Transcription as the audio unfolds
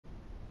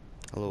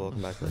Hello,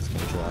 welcome back to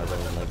LegacyGamingTrio. I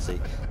Vale and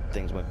Legacy.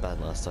 Things went bad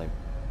last time.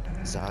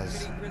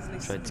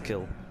 Zaz tried to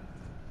kill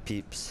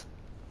Peeps,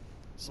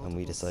 and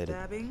we decided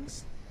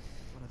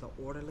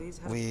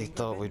we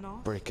thought we'd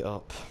break it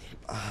up.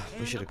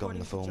 We should have gone on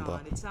the phone,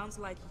 but it sounds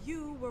like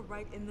you were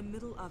right in the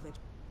middle of it.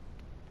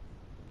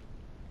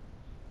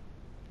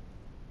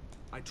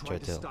 I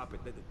tried to stop it.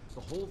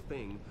 The whole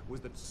thing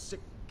was that sick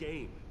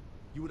game.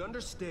 You would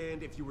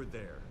understand if you were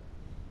there.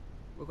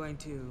 We're going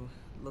to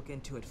look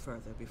into it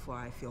further before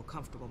I feel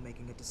comfortable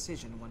making a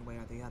decision one way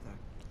or the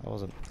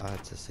other. I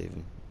had to save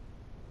him.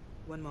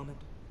 One moment.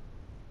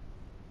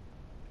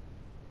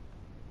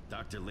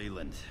 Dr.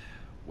 Leland,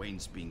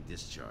 Wayne's being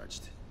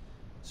discharged.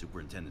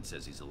 Superintendent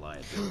says he's a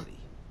liability.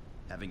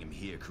 Having him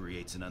here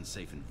creates an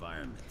unsafe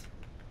environment.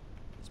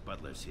 His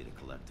butler's here to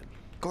collect him.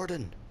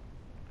 Gordon!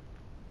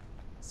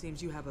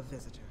 Seems you have a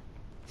visitor.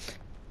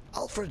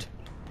 Alfred!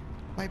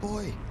 My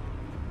boy!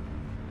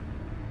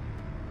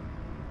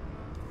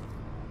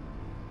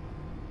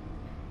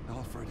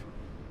 Alfred.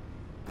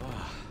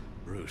 Ah,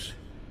 Bruce.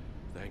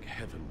 Thank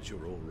heavens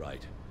you're all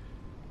right.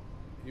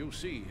 You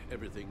see,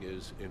 everything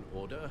is in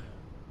order.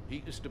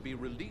 He is to be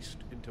released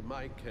into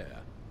my care.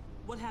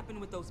 What happened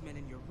with those men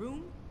in your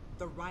room?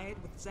 The riot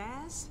with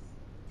Zaz?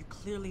 You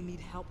clearly need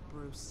help,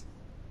 Bruce.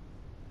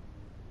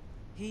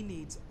 He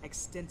needs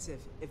extensive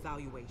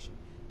evaluation,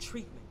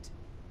 treatment.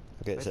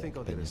 Okay, I think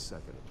I'll get a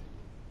second.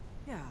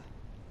 Yeah.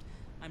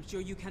 I'm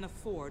sure you can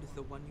afford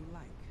the one you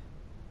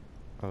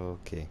like.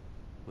 Okay.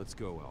 Let's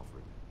go,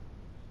 Alfred.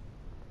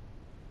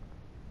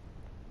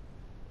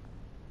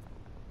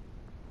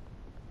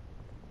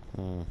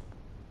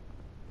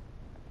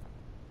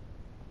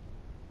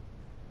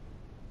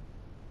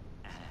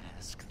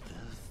 Ask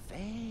the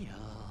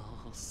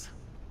Vales.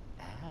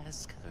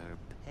 Ask her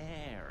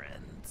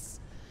parents.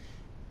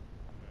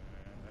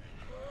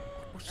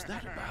 What's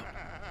that about?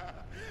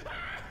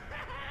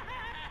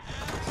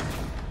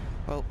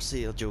 Well,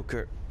 see you,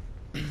 Joker.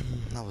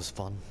 That was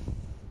fun.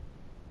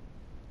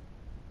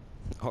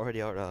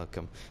 Already out of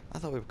outcome. I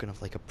thought we were gonna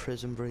have like a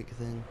prison break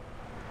thing.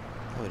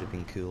 That would have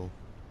been cool.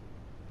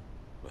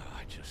 Well,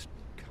 I just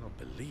can't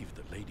believe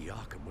that Lady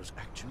Arkham was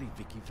actually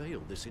Vicky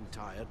Vale this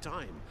entire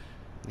time.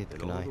 Neither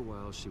And can all I. the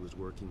while she was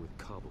working with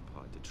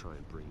Cobblepot to try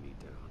and bring me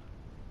down.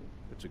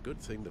 It's a good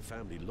thing the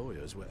family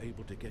lawyers were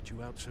able to get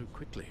you out so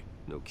quickly.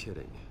 No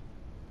kidding.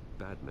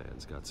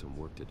 Batman's got some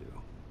work to do.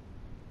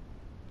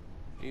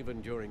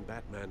 Even during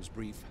Batman's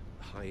brief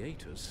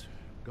hiatus,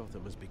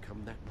 Gotham has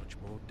become that much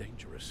more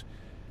dangerous.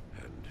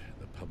 And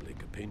the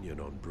public opinion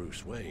on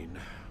Bruce Wayne...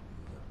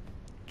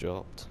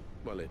 Dropped.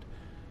 well, it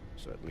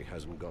certainly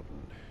hasn't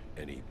gotten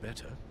any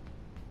better.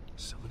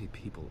 So many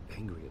people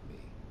angry at me.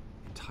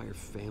 Entire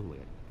family.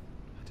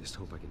 I just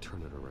hope I can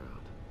turn it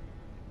around.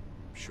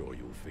 I'm sure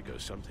you'll figure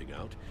something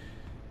out.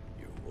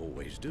 You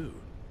always do.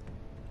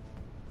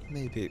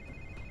 Maybe.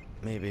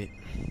 Maybe.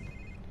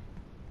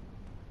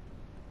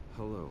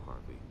 Hello,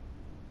 Harvey.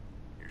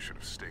 You should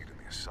have stayed in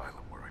the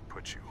asylum where I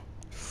put you.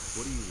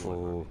 What do you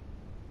want, Harvey?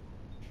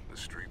 The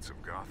streets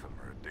of Gotham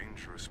are a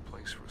dangerous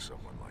place for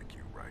someone like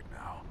you right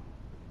now.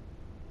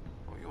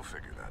 Well, you'll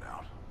figure that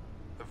out.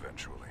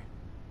 Eventually.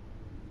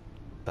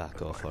 Back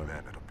But off, by Harvey.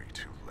 then it'll be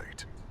too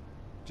late.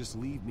 Just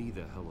leave me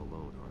the hell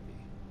alone,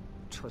 Harvey.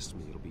 Trust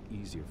me, it'll be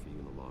easier for you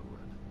in the long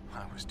run.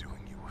 I was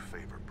doing you a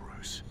favor,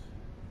 Bruce.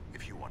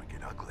 If you want to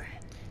get ugly,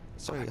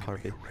 Sorry, that can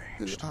Harvey. be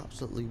Who arranged.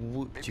 absolutely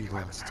whooped Maybe you you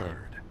last haven't time?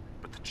 heard,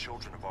 but the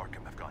children of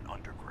Arkham have gone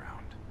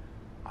underground.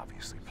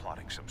 Obviously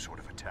plotting some sort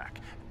of attack,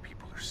 and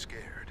people are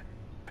scared,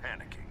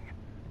 panicking.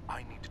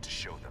 I needed to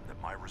show them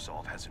that my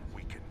resolve hasn't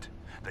weakened,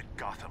 that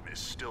Gotham is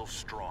still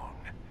strong.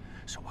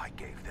 So I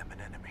gave them an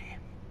enemy.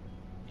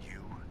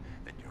 You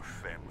and your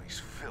family's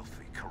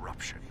filthy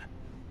corruption.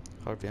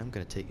 Harvey, I'm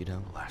gonna take you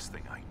down. The last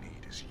thing I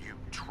need is you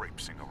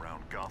traipsing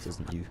around This Gotham.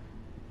 isn't you.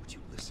 Would you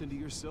listen to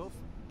yourself?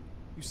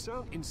 You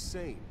sound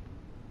insane.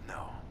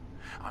 No.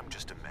 I'm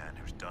just a man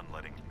who's done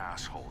letting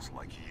assholes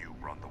like you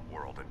run the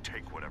world and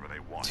take whatever they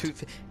want.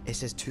 It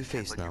says Can't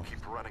Two-Face let now. you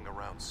keep running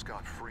around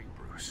scot-free,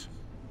 Bruce.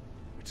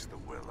 It's the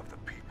will of the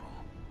people.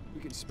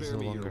 You can spare no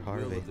me your longer will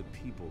Harvey. of the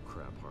people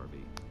crap,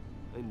 Harvey.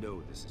 I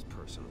know this is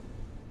personal.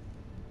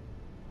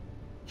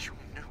 You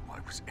knew I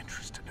was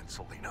interested in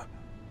Selina.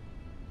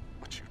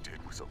 What you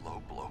did was a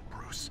low blow,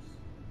 Bruce.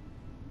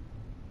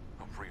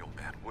 A real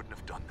man wouldn't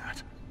have done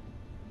that.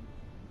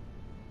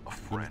 A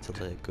friend to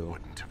let it go.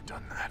 wouldn't have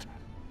done that.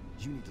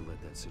 You need to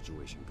let that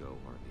situation go,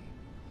 Harvey.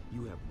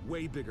 You have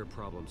way bigger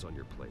problems on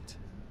your plate.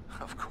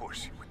 Of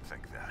course you would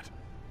think that.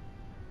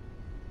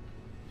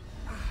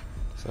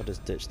 So I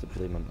just ditched the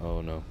blame on.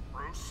 Oh no.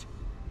 Bruce?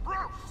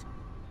 Bruce!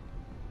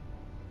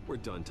 We're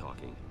done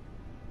talking.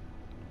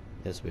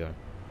 Yes, we are.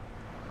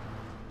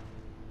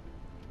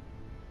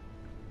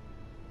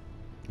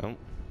 Oh.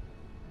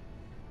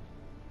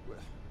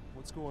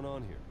 What's going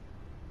on here?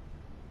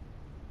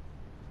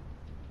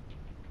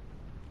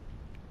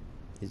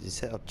 Did you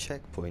set up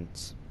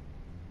checkpoints?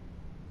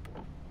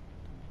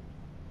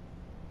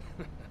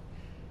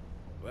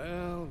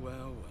 Well.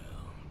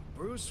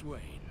 Bruce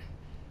Wayne.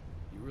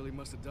 You You really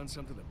must have done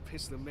something to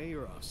piss the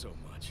mayor off so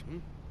much, hmm?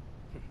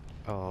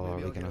 Oh, Maybe are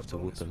we I'll gonna get have a to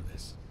whoop bonus him? for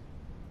this.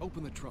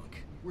 Open the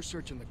trunk. We're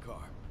searching the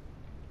car.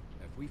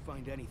 If we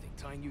find anything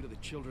tying you to the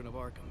children of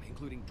Arkham,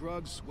 including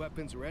drugs,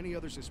 weapons, or any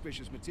other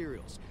suspicious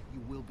materials,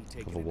 you will be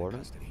taken Have a into warrant?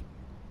 custody.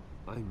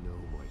 I know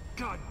my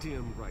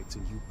goddamn rights,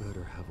 and you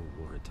better have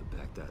a warrant to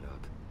back that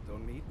up.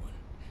 Don't need one.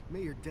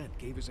 Mayor Dent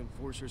gave his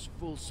enforcers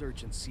full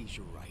search and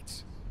seizure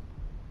rights.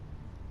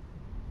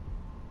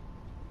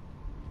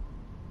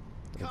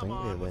 I think we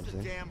have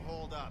anything. damn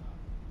hold up?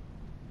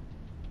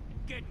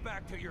 Get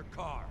back to your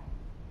car.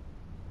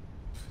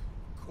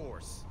 Of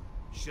course.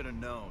 Should have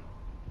known.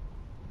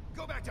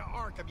 Go back to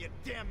Arkham, you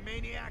damn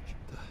maniac!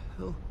 The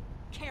hell?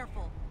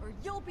 Careful, or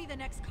you'll be the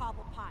next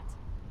Cobblepot.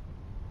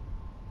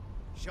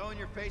 Showing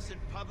your face in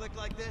public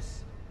like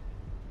this?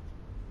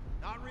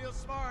 Not real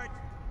smart.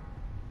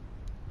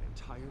 I am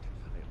tired,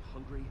 I am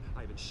hungry,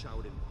 I haven't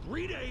showered in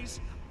 3 days.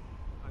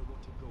 I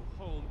want to go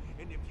home,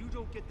 and if you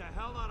don't get the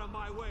hell out of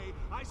my way,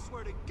 I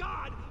swear to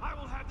God, I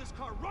will have this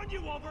car run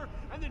you over,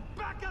 and then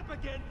back up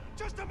again,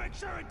 just to make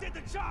sure it did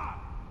the job!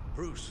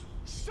 Bruce.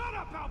 Shut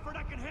up, Alfred,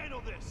 I can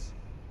handle this!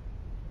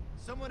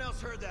 Someone else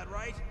heard that,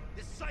 right?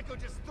 This psycho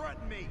just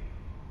threatened me.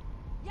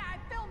 Yeah, I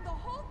filmed the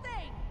whole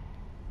thing!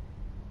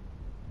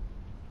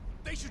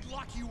 They should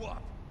lock you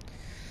up.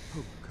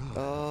 Oh, God.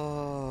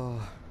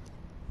 Oh.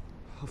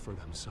 Alfred,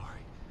 I'm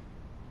sorry.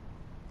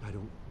 I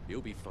don't...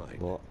 You'll be fine.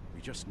 What?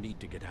 We just need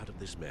to get out of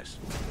this mess.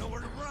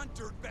 Nowhere to run,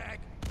 dirtbag.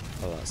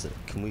 Oh, that's it.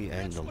 Can we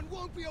end them?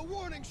 won't be a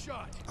warning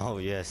shot. Oh,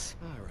 yes.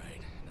 All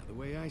right. Now, the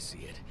way I see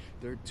it,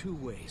 there are two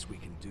ways we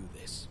can do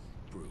this,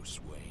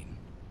 Bruce Wayne.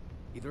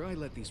 Either I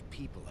let these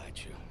people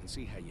at you and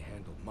see how you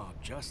handle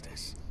mob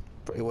justice.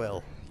 Pretty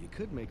well. You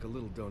could make a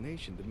little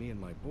donation to me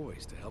and my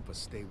boys to help us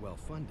stay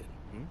well-funded,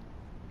 and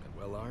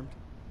well-armed.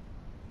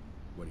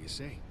 What do you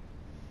say?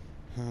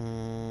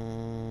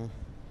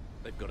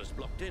 They've got us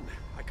blocked in.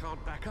 I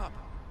can't back up.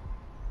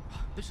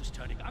 This is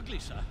turning ugly,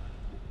 sir.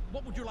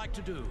 What would you like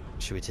to do?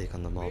 Should we take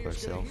on the mob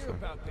Mayor's gonna ourselves? hear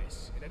about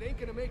this, and it ain't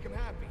gonna make him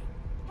happy.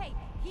 Hey,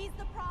 he's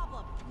the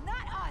problem,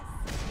 not us!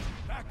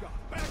 Back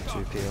off,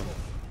 2 p.m.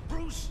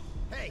 Bruce!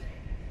 Hey!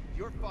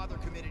 Your father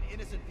committed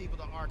innocent people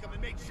to Arkham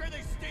and made sure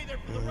they stay there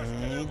for the rest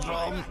of their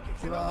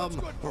lives.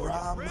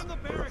 Ram the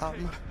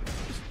barricade!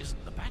 This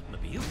isn't the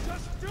Batmobile.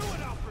 Just do it,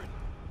 Alfred!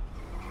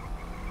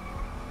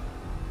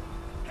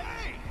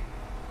 Hey!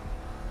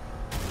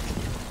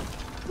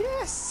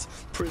 Yes!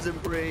 Prison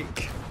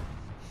break!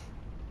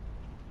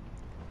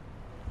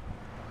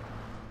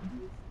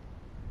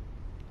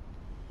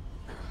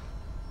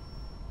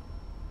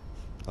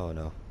 Oh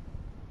no.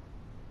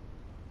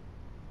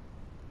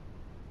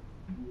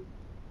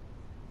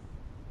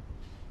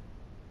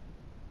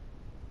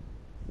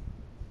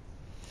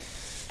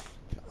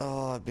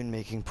 Oh, I've been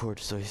making poor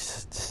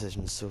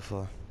decisions so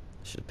far. I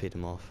should have paid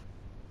him off.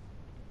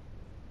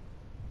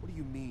 What do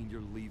you mean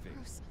you're leaving?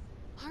 Bruce,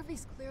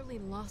 Harvey's clearly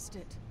lost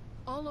it.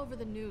 All over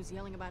the news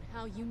yelling about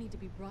how you need to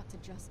be brought to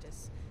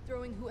justice,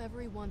 throwing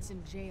whoever he wants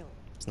in jail.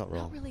 It's not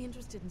wrong. Not really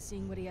interested in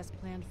seeing what he has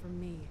planned for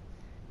me.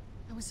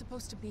 I was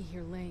supposed to be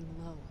here laying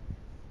low.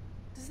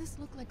 Does this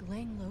look like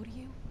laying low to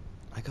you?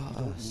 I got You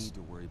don't us. need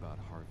to worry about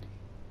Harvey.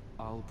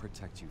 I'll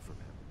protect you from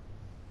him.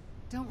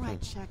 Don't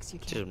write checks you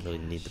She can't doesn't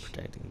really need the cash.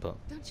 protecting, but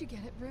Don't you get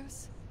it,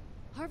 Bruce?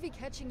 Harvey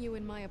catching you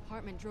in my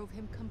apartment drove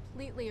him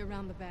completely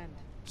around the bend.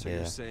 So Yeah.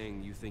 you're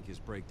saying you think his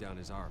breakdown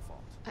is our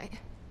fault?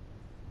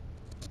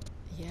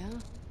 Yeah?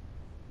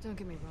 Don't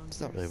get me wrong,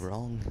 it's not really Bruce.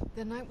 wrong.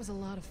 The night was a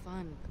lot of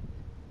fun,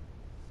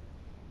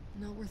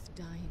 but not worth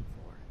dying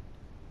for.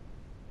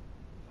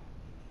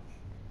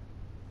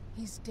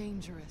 He's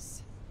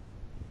dangerous.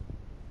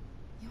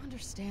 You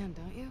understand,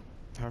 don't you?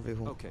 Harvey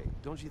won't. Okay,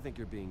 don't you think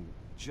you're being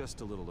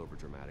just a little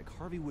overdramatic?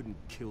 Harvey wouldn't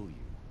kill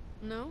you.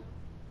 No?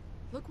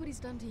 Look what he's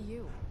done to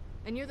you.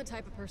 And you're the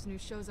type of person who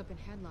shows up in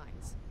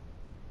headlines.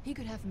 He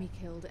could have me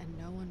killed and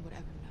no one would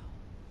ever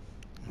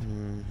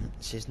know.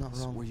 She's not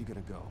So wrong. where are you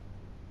gonna go?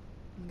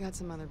 I've got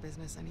some other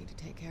business I need to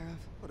take care of.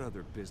 What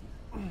other business?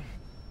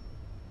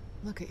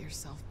 Look at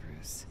yourself,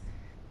 Bruce.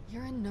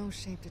 You're in no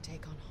shape to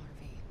take on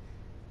Harvey.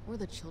 Or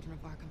the children of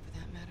Arkham, for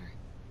that matter.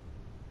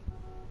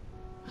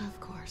 Of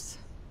course.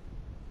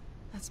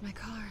 That's my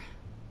car.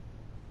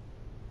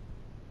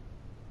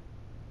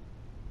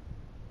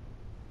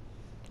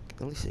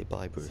 At least say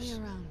bye, Bruce. See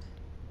you around.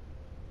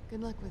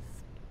 Good luck with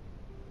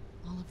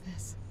all of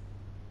this.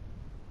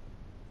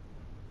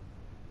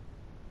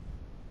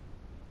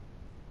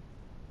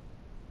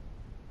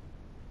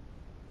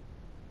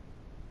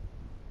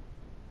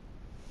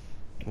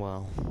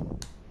 Wow.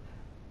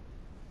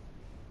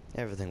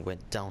 Everything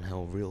went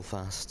downhill real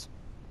fast.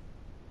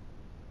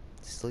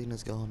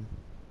 Selena's gone.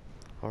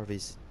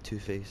 Harvey's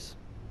Two-Face.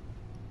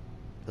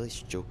 At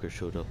least Joker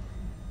showed up.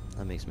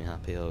 That makes me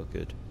happy. Oh,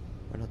 good.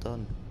 We're not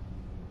done.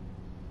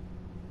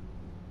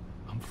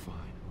 I'm fine,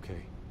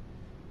 okay?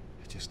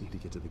 I just need to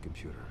get to the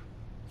computer.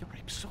 You're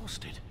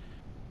exhausted.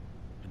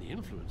 And the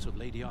influence of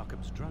Lady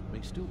Arkham's drug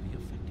may still be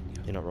affecting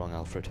you. You're not wrong,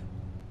 Alfred.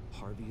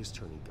 Harvey is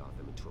turning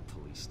Gotham into a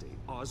police state.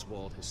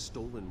 Oswald has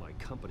stolen my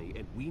company,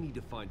 and we need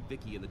to find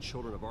Vicky and the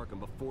children of Arkham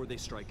before they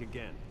strike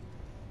again.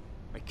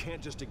 I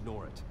can't just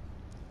ignore it.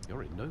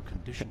 You're in no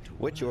condition to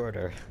Which work.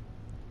 order?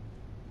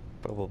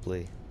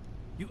 Probably.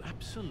 You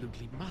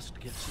absolutely must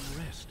get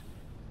some rest.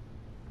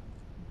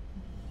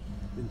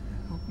 Then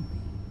help me.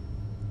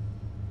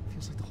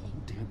 Feels like the whole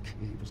damn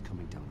cave is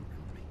coming down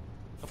around me.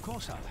 Of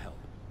course I'll help.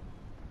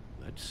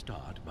 Let's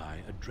start by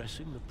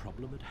addressing the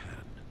problem at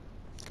hand.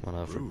 Come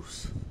on, Alfred.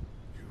 Bruce,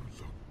 you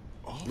look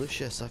awful.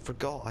 Lucius, I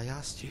forgot. I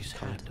asked you He's to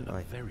come, had didn't a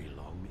I? very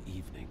long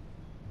evening.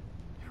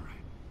 You're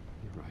right.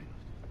 You're right.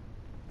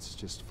 Let's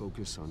just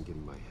focus on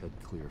getting my head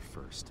clear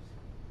first.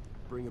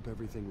 Bring up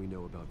everything we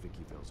know about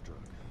Vicky Vale's drug.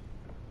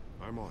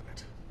 I'm on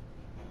it.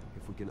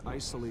 If we can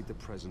isolate the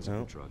presence of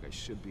the drug, I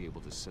should be able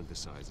to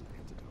synthesize an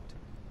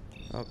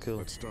antidote. Oh, cool.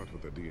 Let's start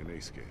with a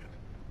DNA scan.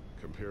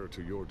 Compare it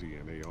to your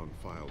DNA on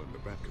file in the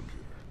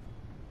Batcomputer.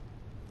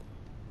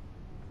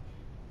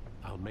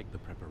 I'll make the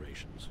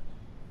preparations.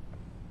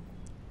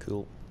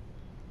 Cool.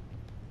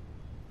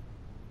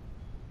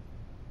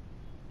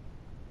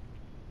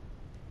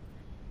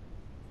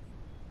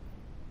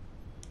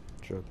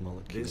 Drug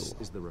molecule. This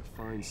is the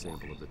refined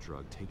sample of the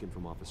drug taken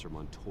from Officer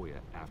Montoya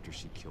after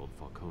she killed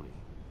Falcone.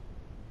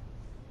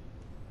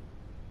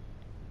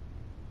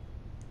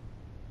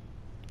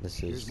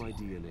 Here's my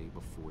DNA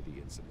before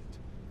the incident.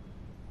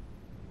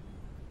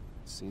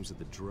 It seems that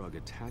the drug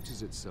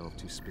attaches itself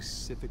to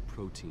specific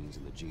proteins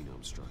in the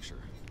genome structure.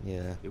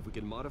 Yeah. If we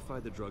can modify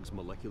the drug's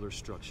molecular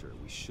structure,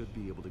 we should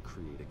be able to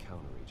create a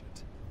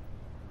counteragent.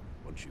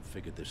 Once you've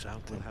figured this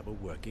out, we'll have a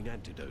working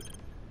antidote.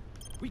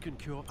 We can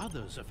cure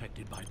others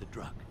affected by the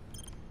drug.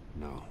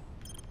 No.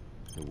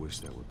 I wish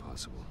that were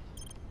possible.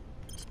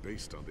 It's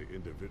based on the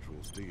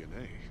individual's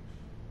DNA.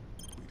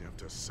 We'd have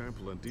to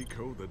sample and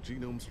decode the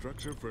genome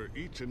structure for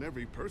each and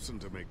every person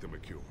to make them a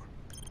cure.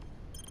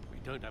 We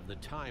don't have the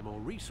time or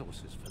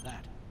resources for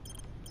that.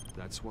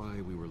 That's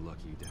why we were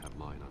lucky to have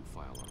mine on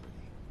file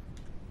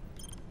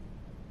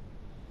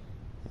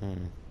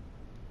already.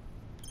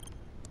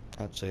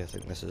 Actually, I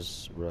think this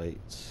is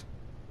right.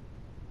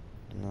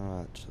 No,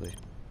 actually.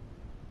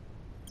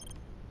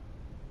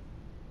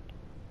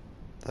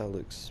 That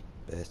looks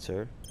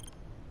better.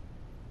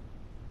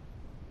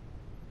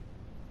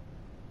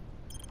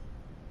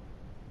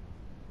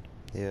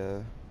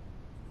 Yeah.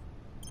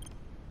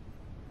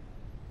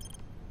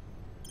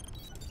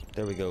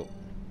 There we go.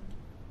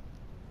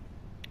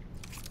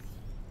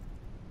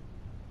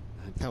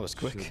 That was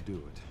quick. Should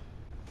do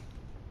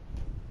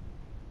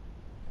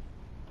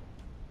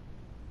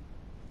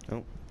it.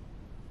 Oh.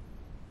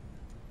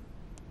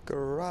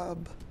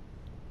 Grab.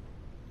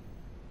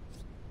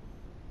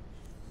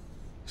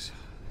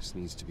 This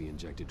needs to be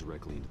injected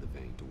directly into the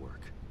vein to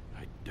work.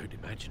 I don't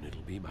imagine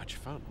it'll be much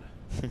fun.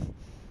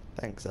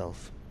 Thanks,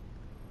 Elf.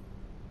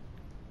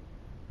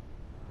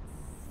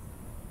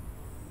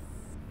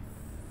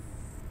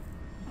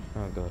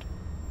 Oh god.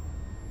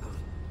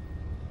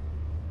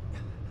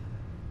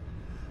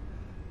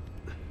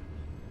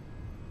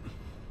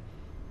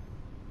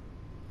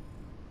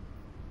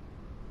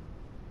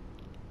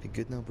 Be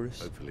good now,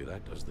 Bruce. Hopefully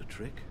that does the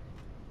trick.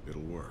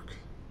 It'll work.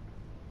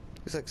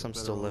 Looks like some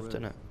still left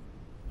in it.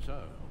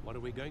 So, what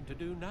are we going to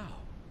do now?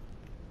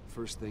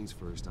 First things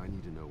first, I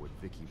need to know what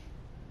Vicky,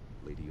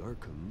 Lady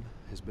Arkham,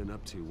 has been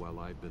up to while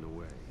I've been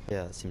away.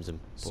 Yeah, that seems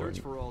important. Search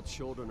for all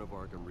children of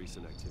Arkham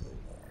recent activity.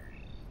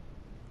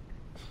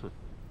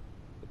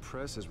 The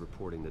press is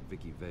reporting that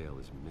Vicky Vale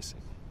is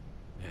missing.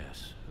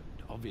 Yes,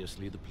 and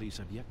obviously the police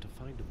have yet to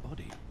find a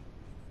body.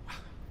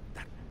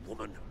 That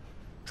woman,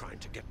 trying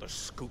to get the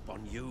scoop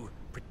on you,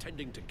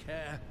 pretending to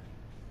care.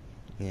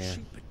 Yeah.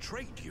 She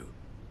betrayed you.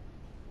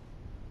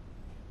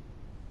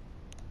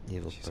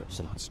 Evil She's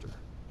person. a monster.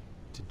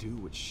 To do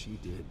what she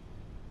did.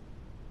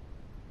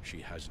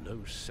 She has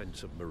no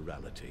sense of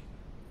morality.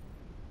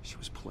 She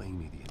was playing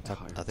me the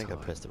entire time. I think I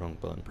pressed the wrong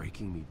button.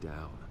 Breaking me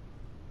down.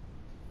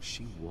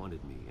 She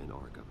wanted me in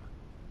Arkham.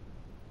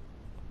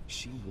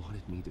 She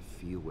wanted me to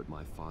feel what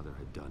my father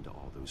had done to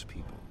all those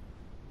people.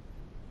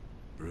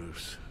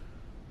 Bruce.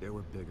 There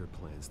were bigger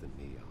plans than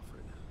me,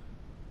 Alfred.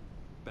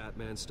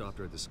 Batman stopped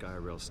her at the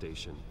Skyrail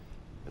station,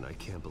 and I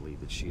can't believe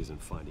that she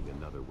isn't finding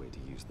another way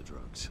to use the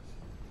drugs.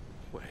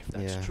 Well, if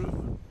that's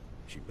true,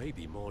 she may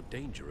be more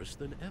dangerous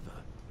than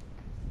ever.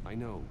 I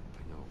know.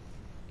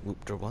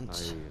 Whooped her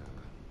once.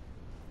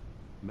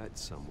 I met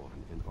someone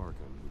in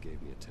Arkham who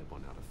gave me a tip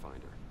on how to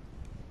find her.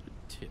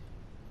 A tip?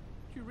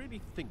 Do you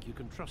really think you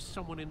can trust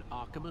someone in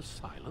Arkham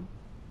Asylum?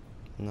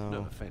 No.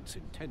 No offense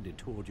intended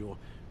toward your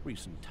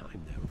recent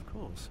time there, of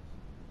course.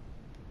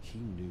 He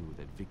knew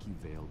that Vicky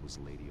Vale was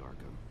Lady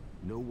Arkham.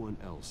 No one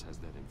else has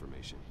that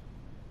information.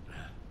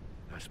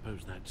 I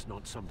suppose that's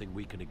not something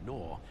we can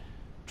ignore,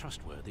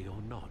 trustworthy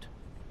or not.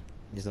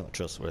 He's not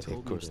trustworthy,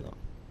 of course not.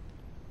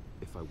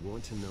 If I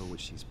want to know what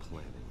she's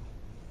planning,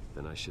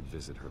 then I should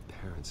visit her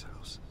parents'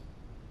 house.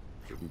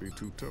 Shouldn't be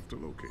too tough to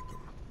locate them.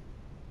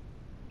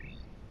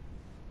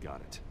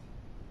 Got it.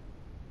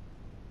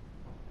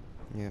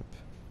 Yep.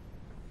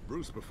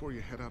 Bruce, before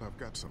you head out, I've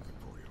got something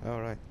for you.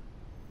 Alright.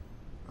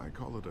 I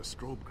call it a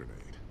strobe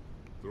grenade.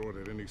 Throw it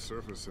at any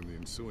surface and the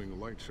ensuing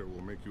light show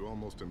will make you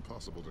almost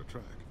impossible to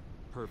track.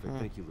 Perfect.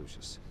 Thank you,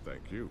 Lucius.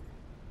 Thank you.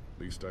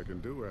 Least I can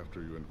do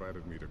after you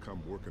invited me to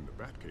come work in the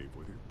Batcave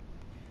with you.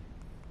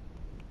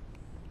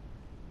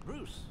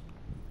 Bruce?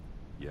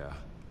 Yeah.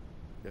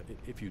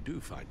 If you do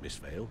find Miss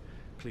Vale,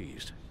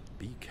 please,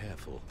 be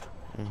careful.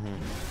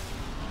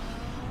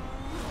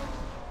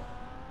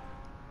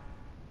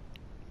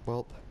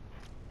 Well,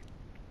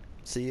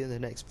 see you in the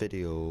next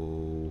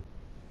video.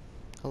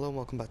 Hello and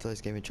welcome back to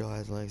LegacyGamingTrio.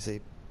 As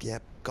Legacy,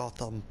 yep,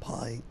 Gotham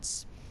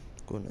Heights.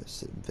 Going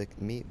to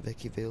meet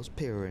Vicky Vale's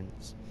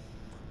parents.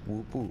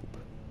 Whoop whoop.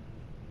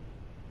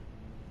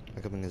 Am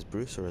I coming as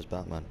Bruce or as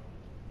Batman?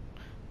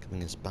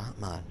 Coming as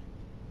Batman.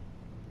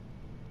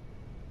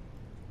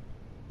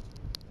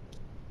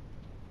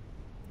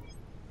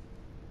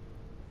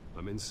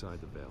 I'm inside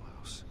the Vale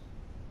house.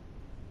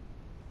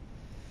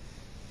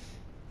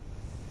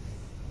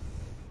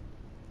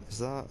 Is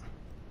that?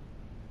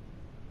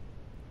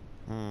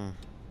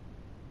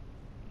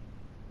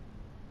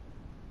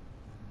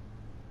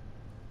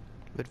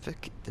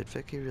 Did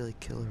Vicky really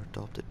kill her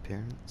adopted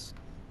parents?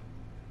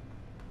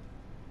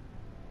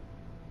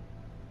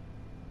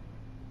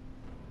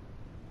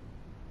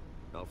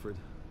 Alfred,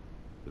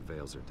 the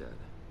Vales are dead.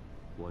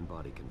 One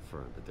body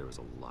confirmed, but there is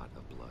a lot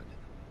of blood.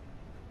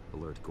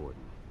 Alert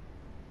Gordon.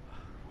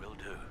 Will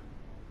do.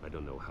 I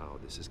don't know how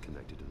this is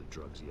connected to the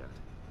drugs yet.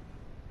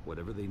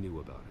 Whatever they knew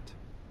about it,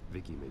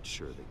 Vicky made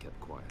sure they kept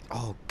quiet.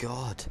 Oh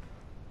God.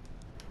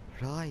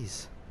 Her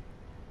eyes.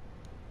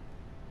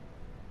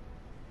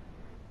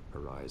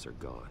 Her eyes are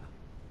gone.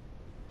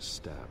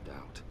 Stabbed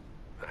out.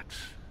 That's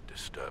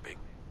disturbing.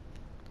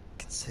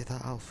 Can say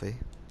that, Alfie.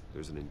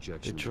 There's an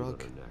injection The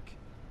drug. on her neck.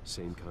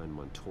 Same kind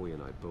Montoya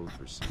and I both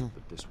received,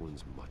 but this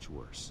one's much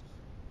worse.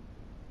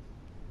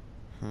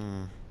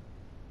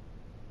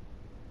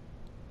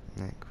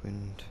 Neck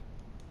wound.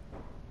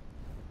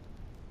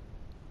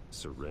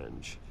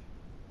 Syringe.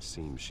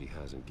 Seems she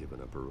hasn't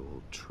given up her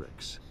old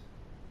tricks.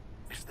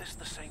 Is this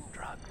the same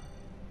drug?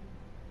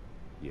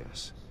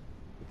 Yes.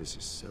 But this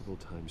is several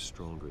times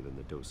stronger than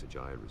the dosage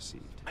I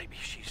received. Maybe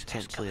she's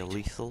Potentially a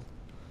lethal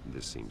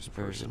This seems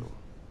version. personal.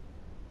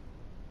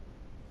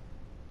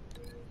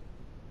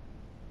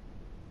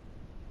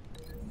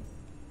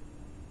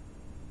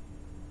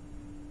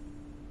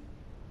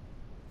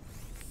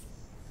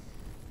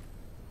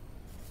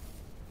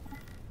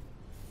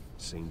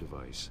 Same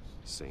device,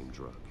 same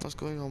drug. What's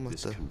going on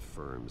with This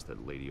confirms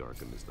that Lady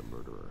Arkham is the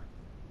murderer.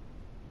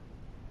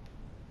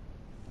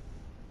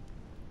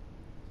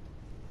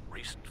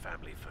 Recent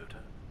family photo?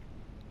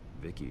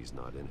 Vicky's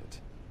not in it.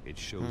 It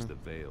shows the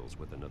Vales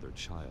with another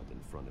child in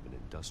front of an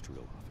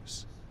industrial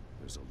office.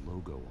 There's a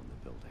logo on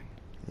the building.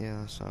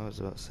 Yeah, that's what I was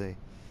about to say.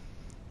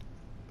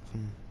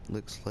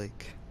 Looks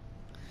like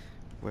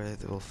where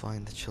they will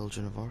find the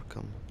children of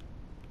Arkham.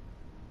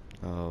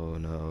 Oh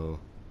no.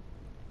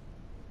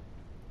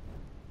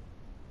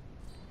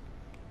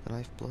 The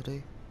knife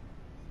bloody?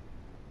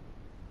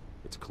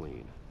 It's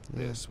clean.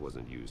 Yeah. This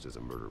wasn't used as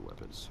a murder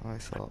weapon. So I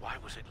thought Why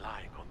was it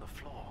lying on the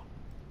floor?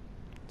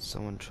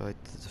 someone tried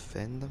to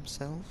defend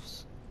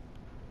themselves?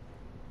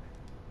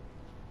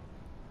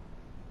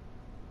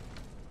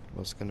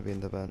 What's going to be in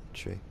the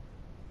pantry?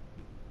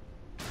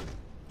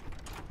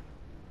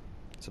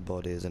 It's a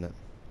body, isn't it?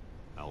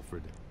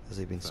 Alfred Has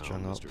he been found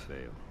strung up? Mr.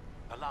 Vale.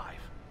 Alive?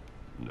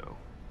 No.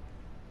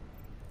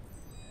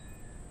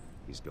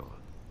 He's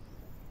gone.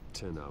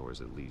 10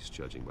 hours at least,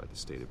 judging by the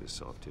state of his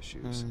soft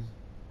tissues.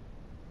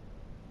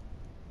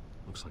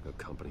 Looks like a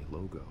company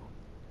logo.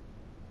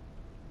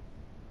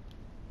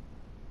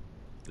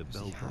 The Was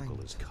he belt buckle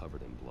hanged? is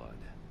covered in blood.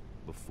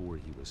 Before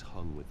he was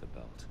hung with the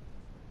belt,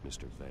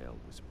 Mr. Vale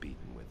was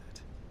beaten with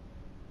it.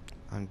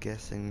 I'm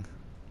guessing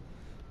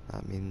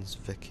that means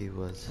Vicky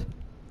was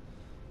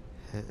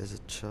hit as a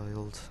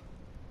child.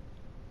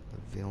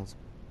 The Vales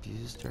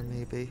abused her,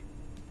 maybe?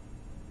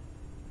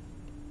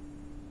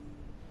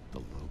 The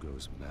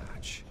logos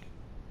match.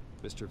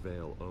 Mr.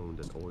 Vale owned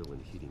an oil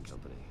and heating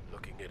company.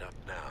 Looking it up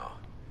now.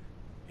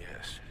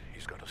 Yes,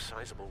 he's got a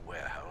sizable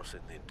warehouse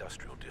in the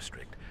industrial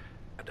district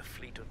and a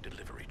fleet of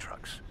delivery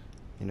trucks.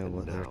 You know And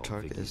what their now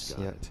target Vicky's is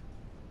got yet? it.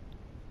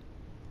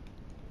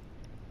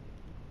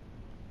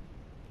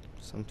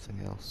 Something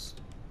else.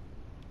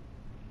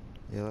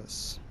 Yeah,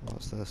 what's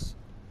this?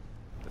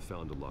 I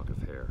found a lock of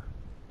hair.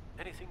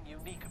 Anything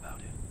unique about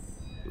it?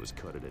 It was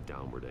cut at a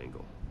downward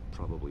angle,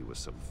 probably with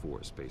some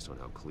force based on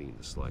how clean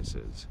the slice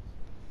is.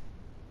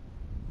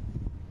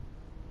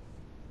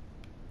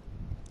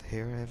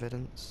 Hair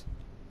evidence.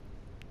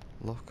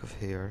 Lock of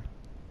hair.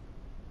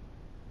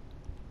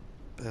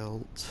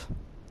 Belt.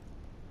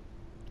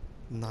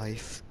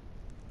 Knife.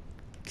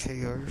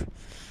 Care.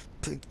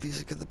 Big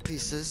music of the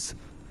pieces.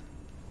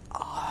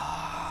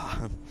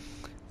 Ah,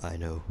 I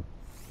know.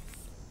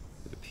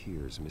 It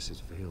appears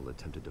Mrs. Vale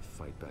attempted to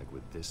fight back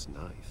with this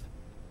knife,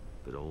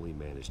 but only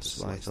managed to That's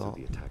what I slice through thought.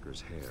 the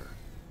attacker's hair.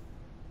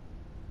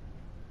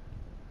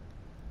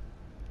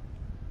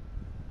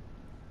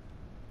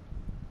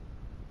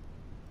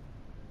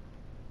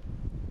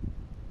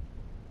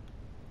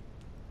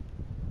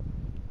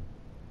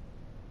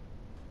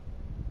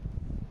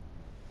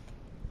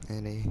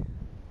 any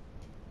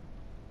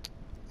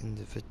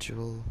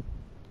individual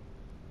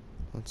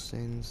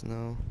bloodstains?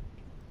 No.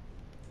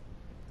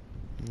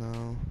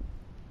 No.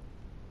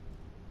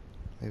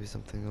 Maybe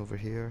something over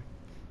here.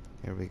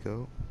 Here we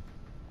go.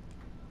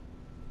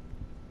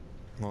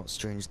 What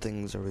strange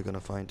things are we gonna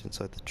find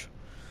inside the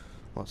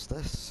what's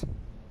this?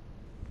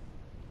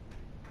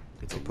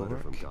 It's a letter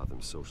from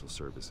Gotham Social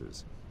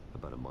Services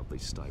about a monthly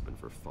stipend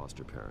for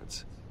foster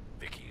parents.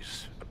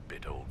 Vicky's a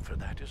bit old for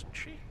that, isn't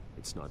she?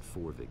 It's not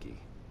for Vicky.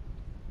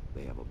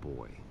 They have a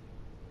boy.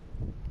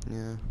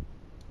 Yeah.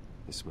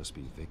 This must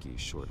be Vicky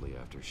shortly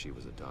after she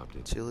was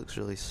adopted. She looks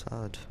really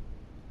sad.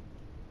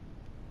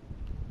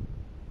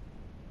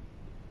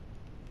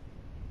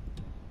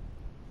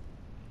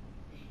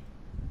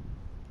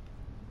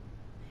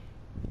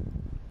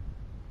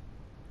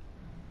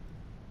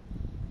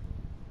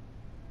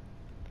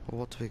 Well,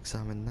 what to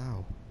examine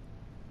now?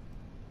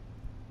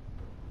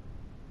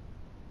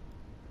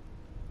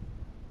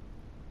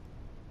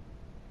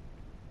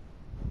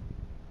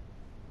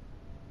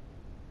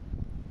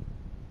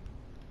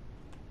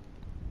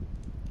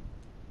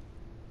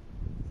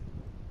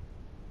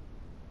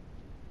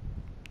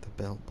 The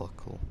belt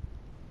buckle.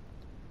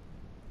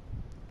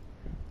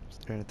 Is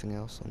there anything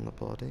else on the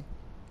body?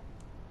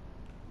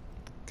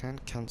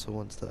 Can't cancel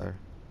ones that are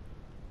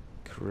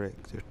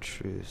correct or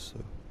true, so...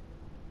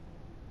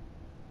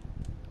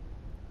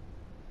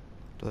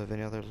 Do I have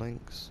any other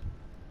links?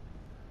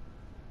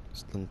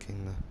 Just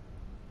linking the...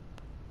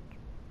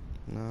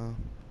 No.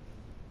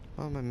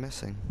 What am I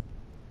missing?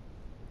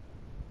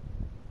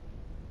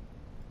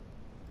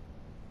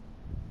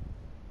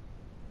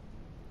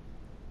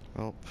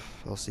 Well,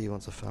 I'll see you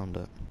once I found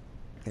it.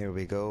 Here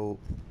we go.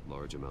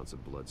 Large amounts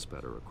of blood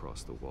spatter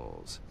across the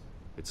walls.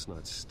 It's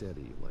not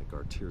steady like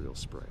arterial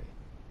spray.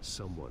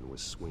 Someone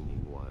was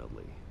swinging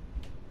wildly.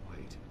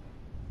 Wait.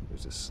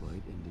 There's a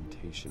slight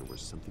indentation where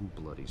something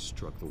bloody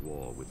struck the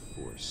wall with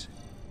force.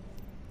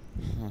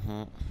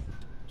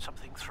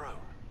 Something thrown?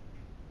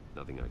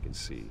 Nothing I can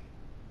see.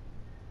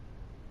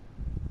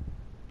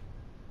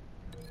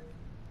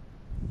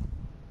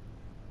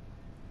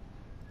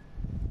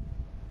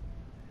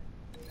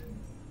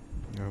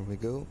 There we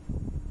go.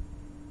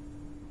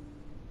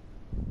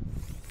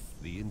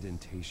 The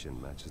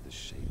indentation matches the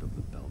shape of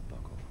the belt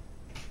buckle.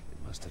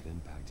 It must have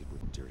impacted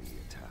during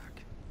the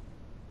attack.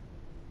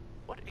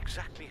 What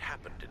exactly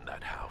happened in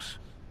that house?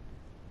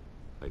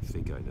 I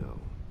think I know.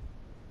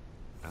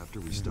 After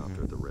we stopped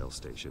her at the rail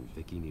station,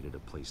 Vicky needed a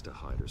place to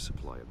hide her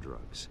supply of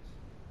drugs.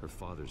 Her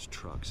father's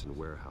trucks and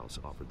warehouse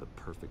offered the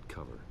perfect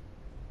cover.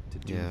 To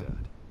do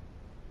that,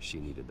 she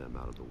needed them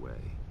out of the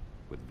way,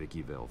 with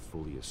Vicky Vale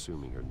fully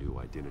assuming her new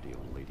identity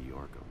on Lady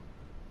Arkham.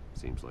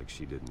 Seems like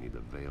she didn't need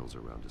the Vales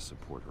around to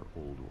support her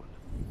old one.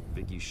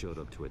 Vicky showed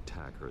up to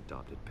attack her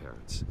adopted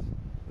parents,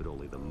 but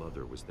only the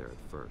mother was there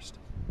at first.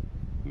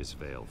 Miss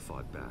Vale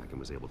fought back and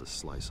was able to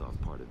slice off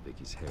part of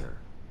Vicky's hair.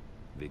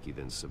 Vicky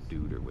then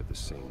subdued her with the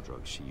same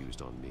drug she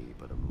used on me,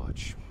 but a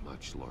much,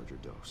 much larger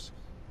dose.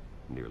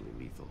 Nearly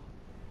lethal.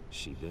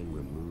 She then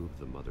removed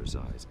the mother's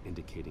eyes,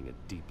 indicating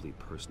a deeply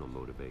personal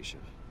motivation.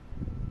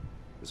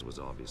 This was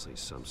obviously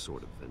some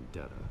sort of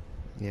vendetta.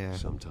 Yeah.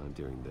 Sometime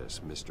during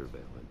this, Mr.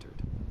 Vale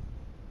entered.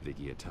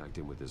 Vicky attacked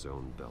him with his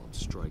own belt,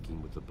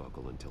 striking with the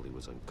buckle until he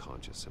was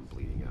unconscious and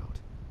bleeding out.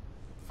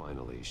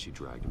 Finally, she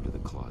dragged him to the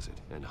closet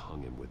and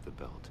hung him with the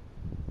belt.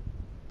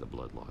 The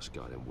blood loss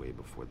got him way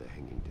before the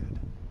hanging did.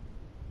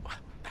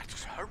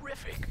 That's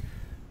horrific.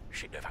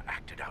 She never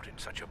acted out in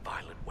such a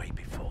violent way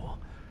before.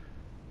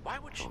 Why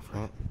would she...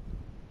 Alfred,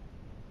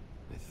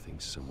 I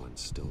think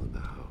someone's still in the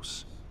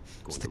house. It's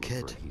Going the to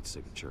look kid. for a heat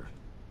signature.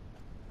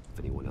 If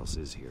anyone else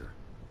is here,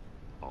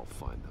 I'll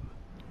find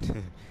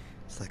them.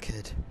 It's that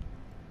kid.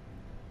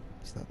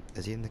 He's not...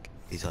 Is he in the...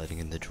 He's hiding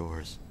in the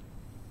drawers.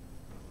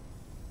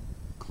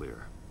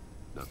 Clear.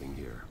 Nothing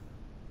here.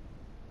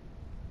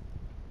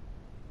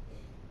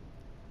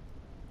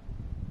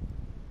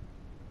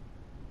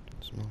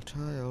 Small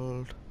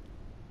child.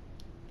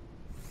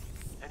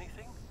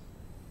 Anything?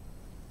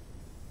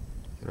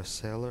 You're a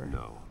sailor?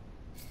 No.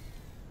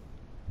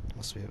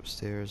 Must be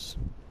upstairs.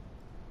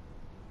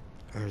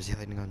 Or is he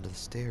hiding under the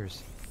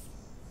stairs?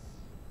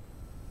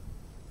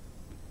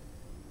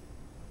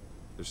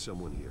 There's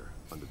someone here,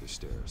 under the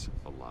stairs,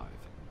 alive.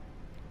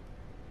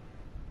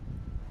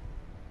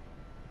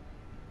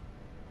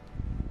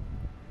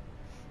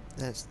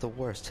 That's the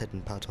worst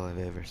hidden panel I've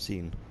ever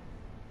seen.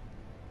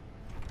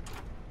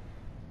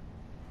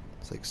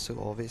 It's like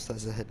so obvious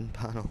that's a hidden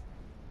panel.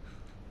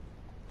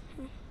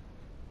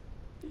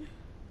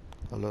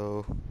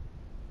 Hello?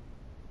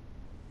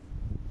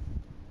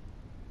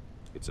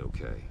 It's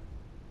okay.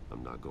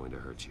 I'm not going to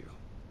hurt you.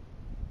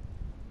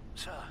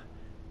 Sir,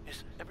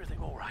 is everything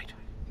all right?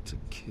 It's a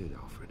kid,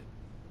 Alfred.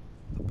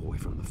 The boy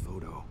from the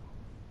photo.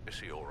 Is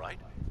he all right?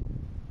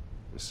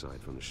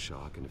 Aside from the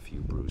shock and a few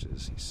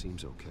bruises, he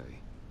seems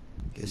okay.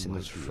 Guessing it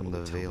was from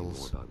the Tell me more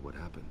Vales. about what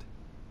happened.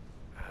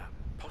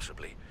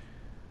 Possibly.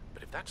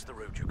 But if that's the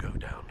road you go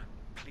down,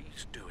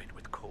 please do it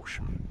with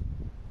caution.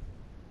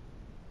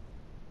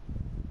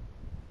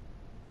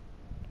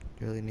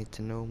 Really need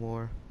to know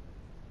more.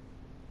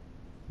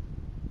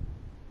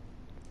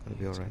 Gonna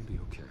be alright. It's gonna be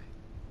okay.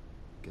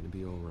 Gonna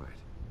be alright.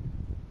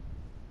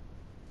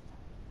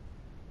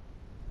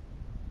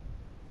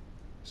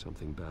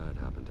 Something bad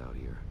happened out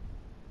here.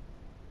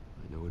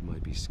 I know it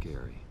might be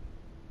scary,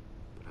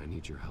 but I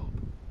need your help.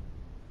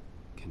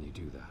 Can you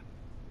do that?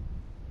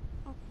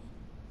 Okay.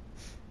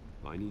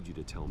 I need you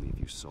to tell me if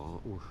you saw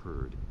or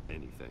heard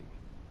anything.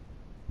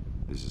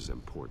 This is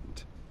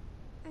important.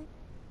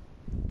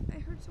 I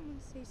heard someone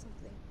say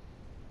something.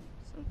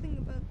 Something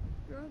about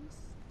drugs,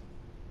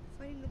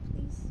 fighting the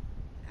police.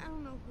 I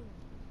don't know who.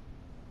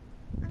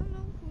 I don't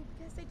know who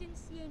because I didn't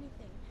see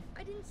anything.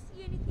 I didn't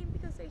see anything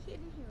because I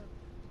hid in here.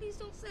 Please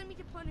don't send me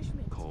to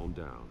punishment. Calm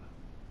down.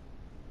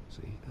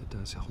 See, that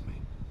does help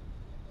me.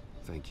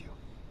 Thank you.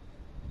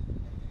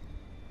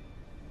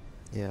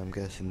 Yeah, I'm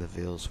guessing the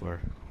veils were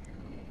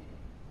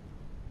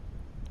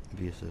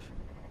abusive.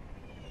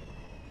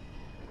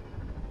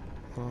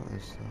 What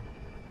is that?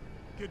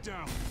 Get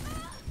down.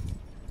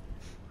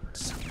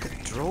 Suck a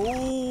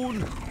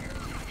drone!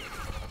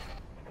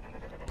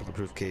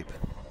 Bulletproof cape.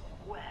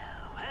 Well,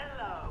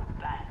 hello,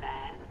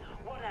 Batman.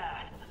 What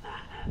a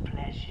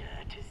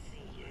pleasure to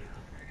see you.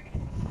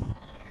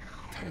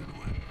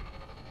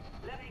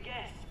 Let me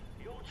guess,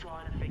 you're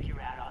trying to figure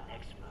out our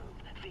next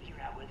move. Figure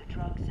out where the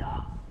drugs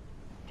are.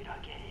 Did I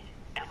get it?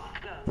 Am I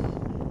close?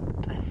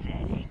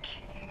 Pathetic.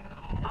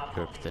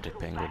 You're a pathetic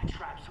penguin. Rat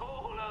traps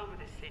all over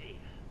the city,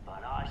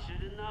 but I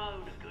should have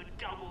known a good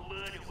double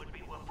murder would be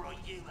what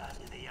brought you out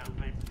in the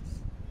open.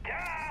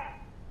 Ah!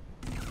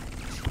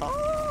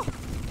 Oh!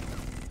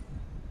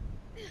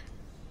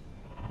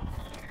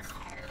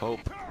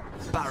 Hope.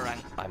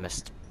 Batarang. I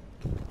missed.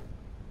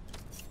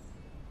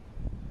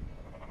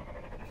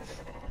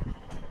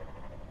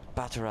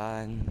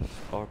 Batarang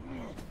or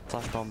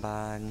flash bomb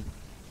bang.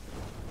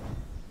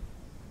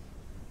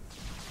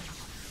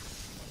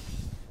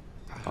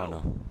 Oh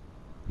no.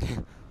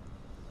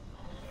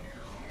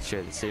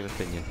 Share the same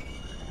opinion.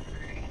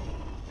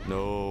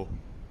 No.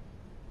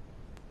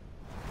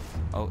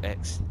 Oh,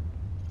 X.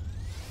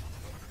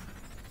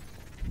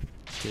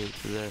 Take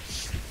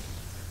this.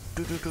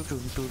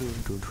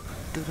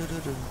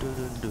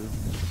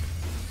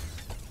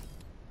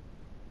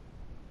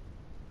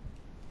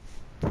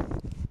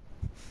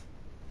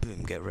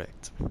 Boom, get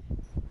wrecked.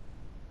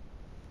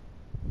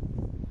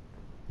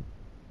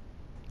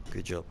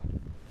 Good job.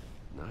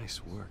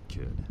 Nice work,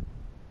 kid.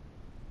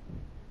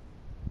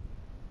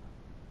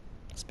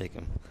 Speak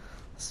him.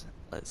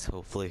 Let's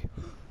hopefully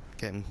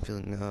get him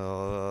feeling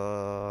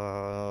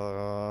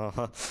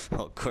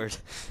awkward.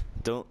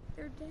 Don't.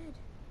 They're dead.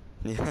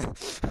 Yeah.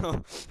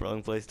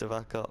 Wrong place to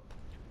back up.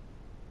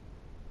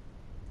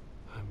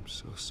 I'm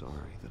so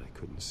sorry that I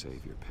couldn't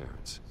save your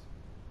parents.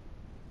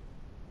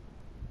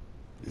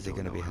 Is he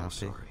gonna be happy?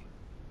 Sorry.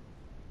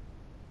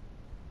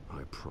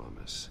 I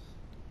promise.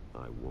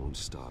 I won't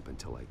stop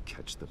until I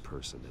catch the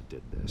person that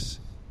did this.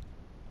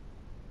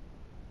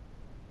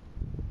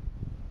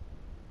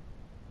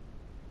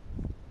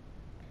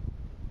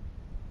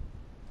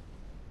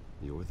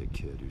 You're the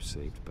kid who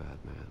saved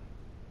Batman.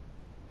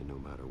 And no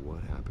matter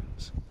what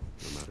happens,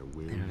 no matter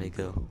where you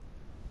go,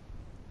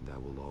 that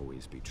will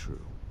always be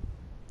true.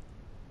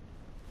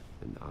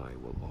 And I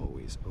will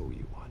always owe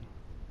you one.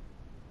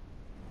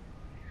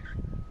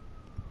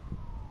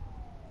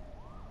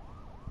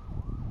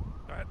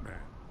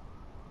 Batman.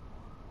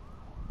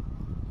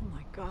 Oh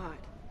my God.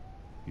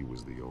 He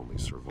was the only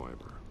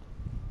survivor.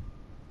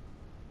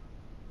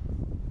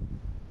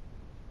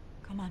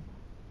 Come on.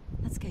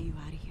 Let's get you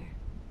out of here.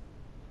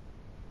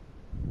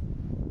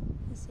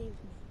 He saved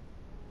me.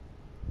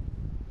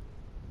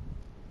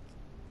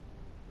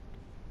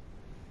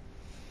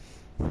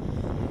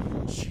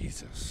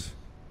 Jesus.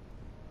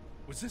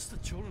 Was this the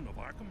children of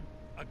Arkham?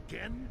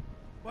 Again?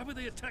 Why would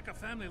they attack a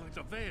family like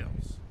the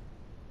Vales?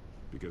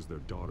 Because their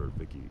daughter,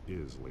 Vicky,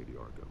 is Lady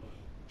Arkham.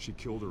 She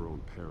killed her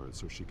own parents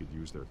so she could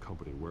use their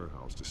company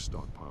warehouse to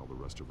stockpile the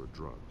rest of her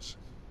drugs.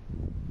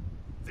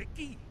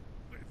 Vicky?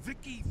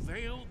 Vicky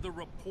Vale, the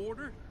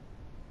reporter?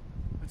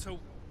 And so,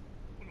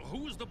 who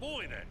was the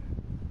boy then?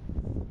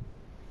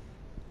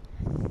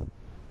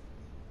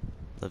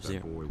 That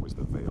boy was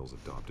the Vale's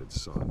adopted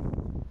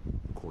son.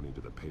 According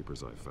to the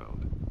papers I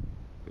found,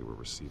 they were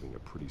receiving a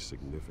pretty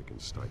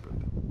significant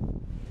stipend.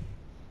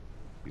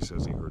 He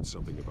says he heard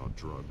something about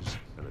drugs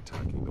and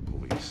attacking the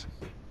police.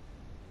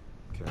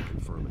 Can't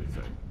confirm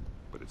anything,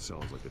 but it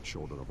sounds like the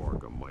children of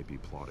Arkham might be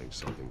plotting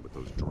something with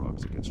those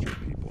drugs against your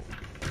people.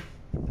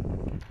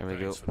 There we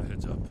go. Thanks for the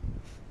heads up.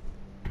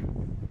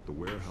 The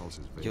warehouse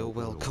is Vale. You're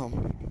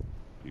welcome.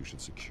 You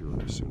should secure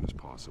it as soon as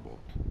possible.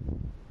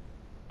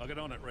 I'll get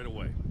on it right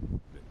away.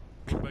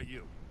 What about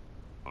you?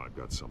 I've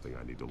got something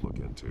I need to look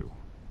into.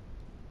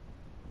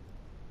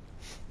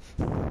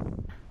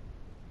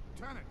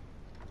 Lieutenant,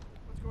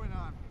 what's going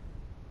on here?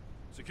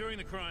 Securing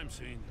the crime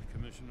scene,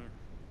 Commissioner.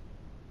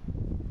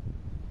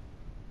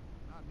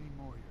 Not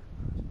anymore, you're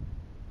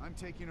not. I'm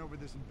taking over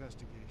this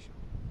investigation.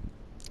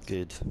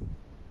 Good.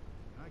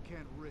 I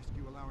can't risk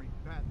you allowing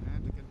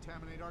Batman to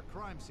contaminate our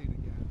crime scene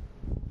again.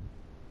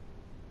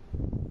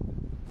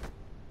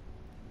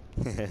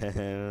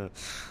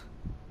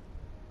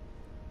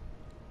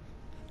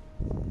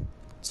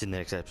 See you in the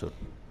next episode.